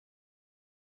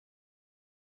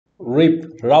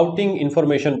RIP, Routing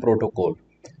Information Protocol.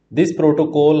 This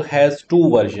protocol has two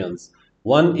versions.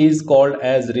 One is called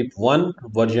as RIP1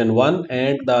 version 1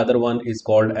 and the other one is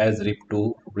called as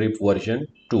RIP2 RIP version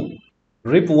 2.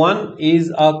 RIP1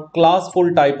 is a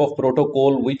classful type of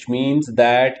protocol, which means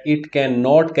that it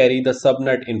cannot carry the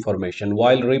subnet information,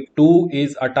 while RIP2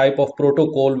 is a type of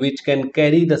protocol which can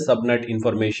carry the subnet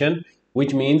information,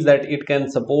 which means that it can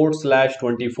support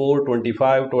 /24,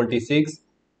 25, 26,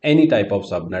 any type of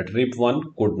subnet. RIP1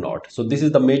 could not. So this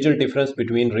is the major difference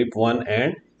between RIP1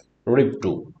 and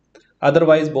RIP2.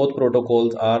 Otherwise, both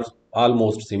protocols are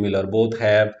almost similar. Both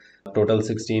have total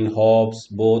 16 hops.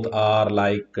 Both are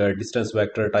like distance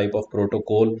vector type of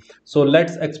protocol. So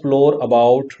let's explore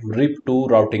about RIP2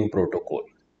 routing protocol.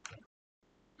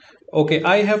 Okay,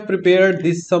 I have prepared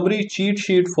this summary cheat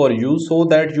sheet for you so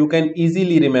that you can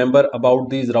easily remember about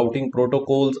these routing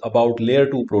protocols, about layer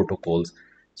 2 protocols.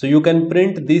 So you can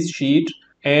print this sheet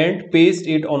and paste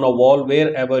it on a wall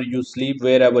wherever you sleep,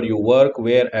 wherever you work,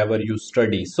 wherever you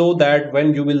study, so that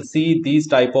when you will see these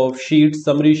type of sheets,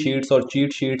 summary sheets or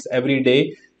cheat sheets every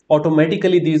day,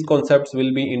 automatically these concepts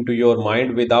will be into your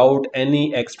mind without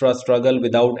any extra struggle,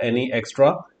 without any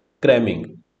extra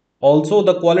cramming. Also,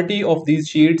 the quality of these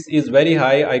sheets is very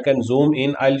high. I can zoom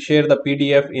in. I'll share the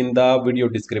PDF in the video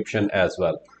description as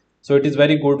well. So it is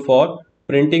very good for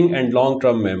printing and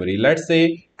long-term memory. Let's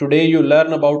say today you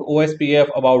learn about OSPF,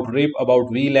 about RIP, about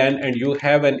VLAN, and you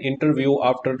have an interview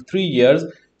after 3 years.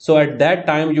 So at that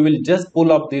time, you will just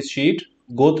pull up this sheet,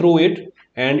 go through it,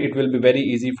 and it will be very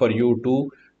easy for you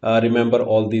to remember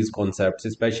all these concepts,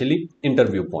 especially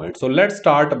interview points. So let's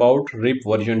start about RIP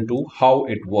version 2, how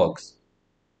it works.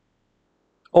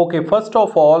 Okay, first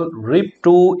of all,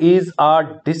 RIP2 is a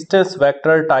distance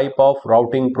vector type of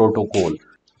routing protocol.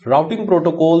 Routing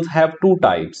protocols have two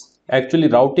types. Actually,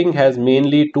 routing has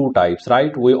mainly two types,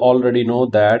 right? We already know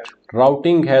that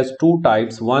routing has two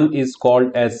types. One is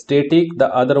called as static, the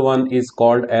other one is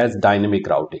called as dynamic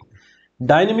routing.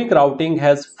 Dynamic routing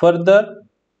has further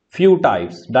few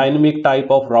types, dynamic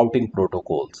type of routing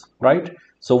protocols, right?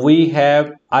 So we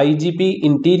have IGP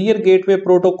interior gateway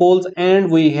protocols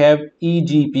and we have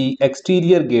EGP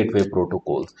exterior gateway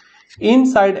protocols.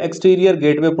 Inside exterior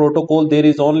gateway protocol, there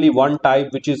is only one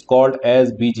type which is called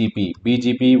as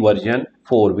BGP version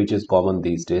 4, which is common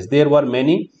these days. There were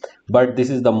many, but this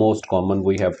is the most common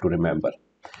we have to remember.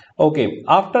 Okay,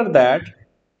 after that,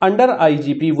 under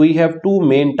IGP, we have two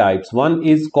main types. One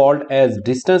is called as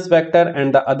distance vector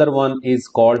and the other one is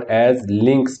called as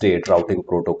link state routing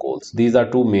protocols. These are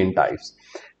two main types.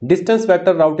 Distance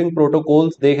vector routing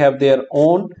protocols, they have their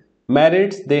own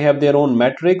merits, they have their own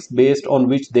metrics based on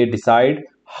which they decide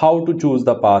how to choose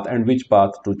the path and which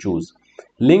path to choose.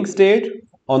 Link state,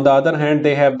 on the other hand,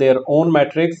 they have their own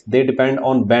metrics. They depend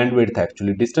on bandwidth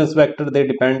actually. Distance vector, they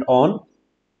depend on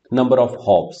number of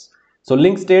hops. So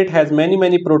link state has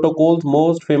many protocols.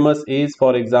 Most famous is,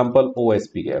 for example,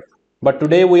 OSPF. But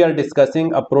today we are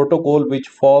discussing a protocol which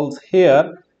falls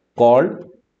here called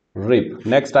RIP.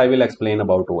 Next I will explain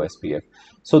about OSPF.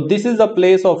 So this is the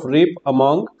place of RIP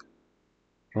among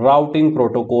routing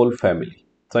protocol family.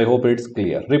 So I hope it's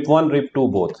clear. RIP1,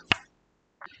 RIP2 both.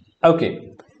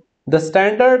 Okay. The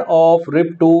standard of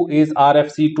RIP2 is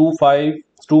RFC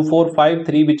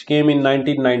 2453, which came in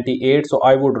 1998. So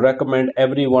I would recommend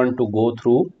everyone to go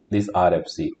through this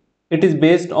RFC. It is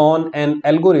based on an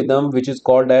algorithm which is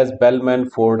called as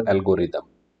Bellman-Ford algorithm.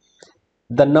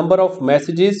 The number of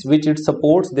messages which it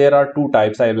supports, there are two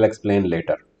types. I will explain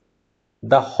later.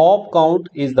 The hop count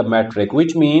is the metric,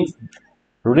 which means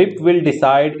RIP will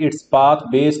decide its path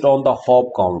based on the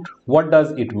hop count. What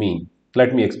does it mean?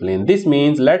 Let me explain. This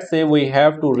means, let's say we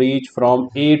have to reach from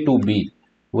A to B.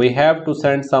 We have to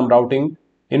send some routing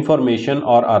information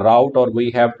or a route, or we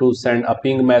have to send a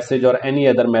ping message or any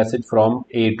other message from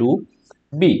A to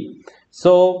B.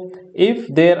 So if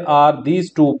there are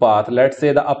these two paths, let's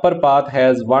say the upper path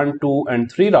has 1, 2 and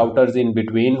 3 routers in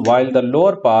between, while the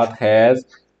lower path has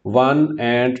 1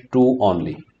 and 2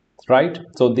 only, right?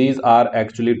 So these are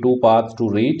actually two paths to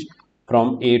reach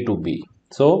from A to B.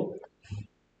 So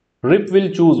RIP will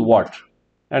choose what?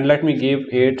 And let me give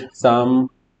it some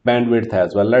bandwidth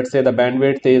as well. Let's say the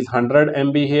bandwidth is 100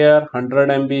 MB here, 100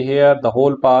 MB here. The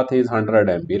whole path is 100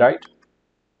 MB, right?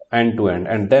 End to end.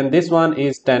 And then this one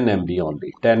is 10 MB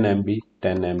only. 10 MB,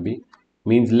 10 MB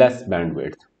means less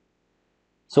bandwidth.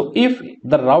 So if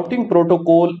the routing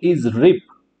protocol is RIP,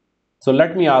 so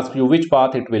let me ask you which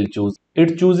path it will choose.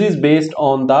 It chooses based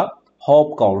on the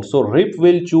hop count. So RIP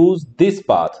will choose this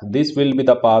path. This will be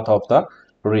the path of the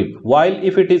RIP. While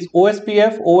if it is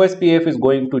OSPF, OSPF is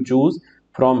going to choose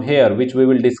from here, which we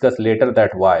will discuss later,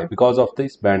 that why, because of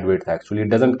this bandwidth. Actually, it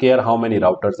doesn't care how many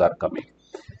routers are coming.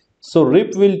 So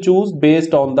RIP will choose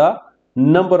based on the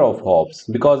number of hops,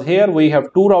 because here we have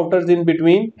two routers in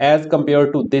between as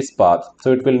compared to this path.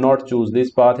 So it will not choose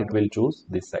this path, it will choose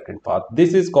this second path.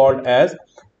 This is called as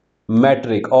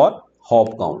metric or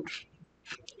hop count.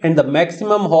 And the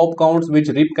maximum hop counts which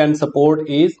RIP can support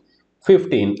is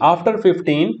 15. After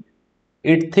 15,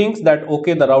 it thinks that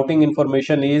okay, the routing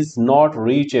information is not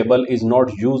reachable, is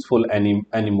not useful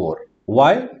anymore.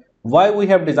 Why we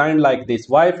have designed like this?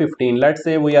 Why 15? Let's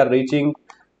say we are reaching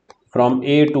from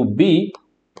A to B,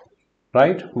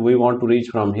 right? We want to reach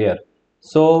from here.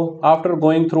 So after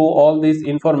going through all this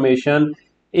information,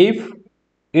 if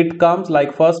it comes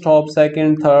like first hop,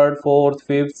 second, third, fourth,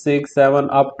 fifth, sixth, seven,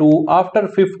 up to after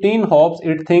 15 hops,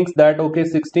 it thinks that okay,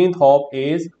 16th hop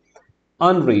is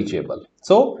unreachable.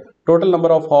 So total number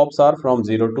of hops are from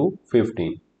 0 to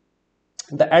 15.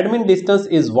 The admin distance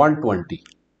is 120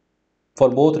 for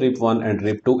both RIP1 and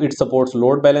RIP2. It supports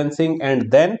load balancing,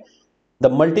 and then the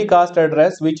multicast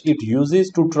address which it uses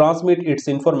to transmit its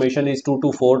information is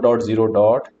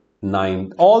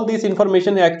 224.0.9. All this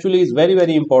information actually is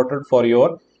very important for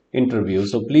your interview.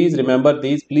 So please remember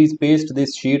these. Please paste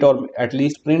this sheet or at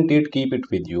least print it, keep it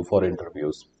with you for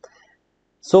interviews.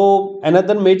 So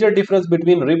another major difference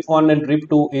between RIP1 and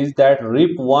RIP2 is that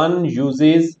RIP1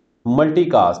 uses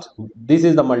multicast. This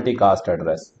is the multicast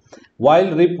address, while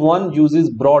RIP1 uses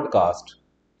broadcast.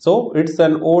 So it's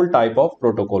an old type of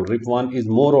protocol. RIP1 is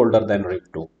more older than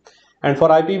RIP2. And for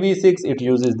IPv6, it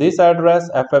uses this address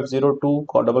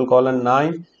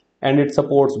FF02:9, and it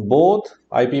supports both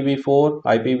IPv4,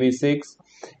 IPv6,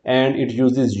 and it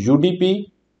uses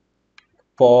UDP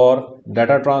for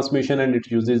data transmission, and it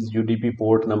uses UDP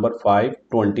port number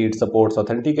 520. It supports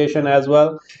authentication as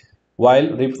well, while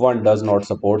RIP1 does not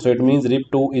support. So it means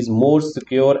RIP2 is more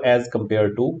secure as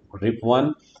compared to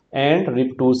RIP1, and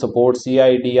RIP2 supports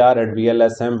CIDR and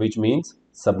VLSM, which means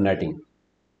subnetting.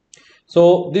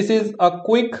 So this is a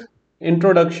quick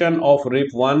introduction of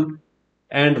RIP1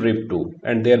 and RIP2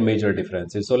 and their major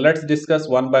differences. So let's discuss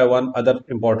one by one other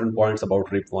important points about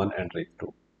RIP1 and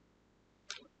RIP2.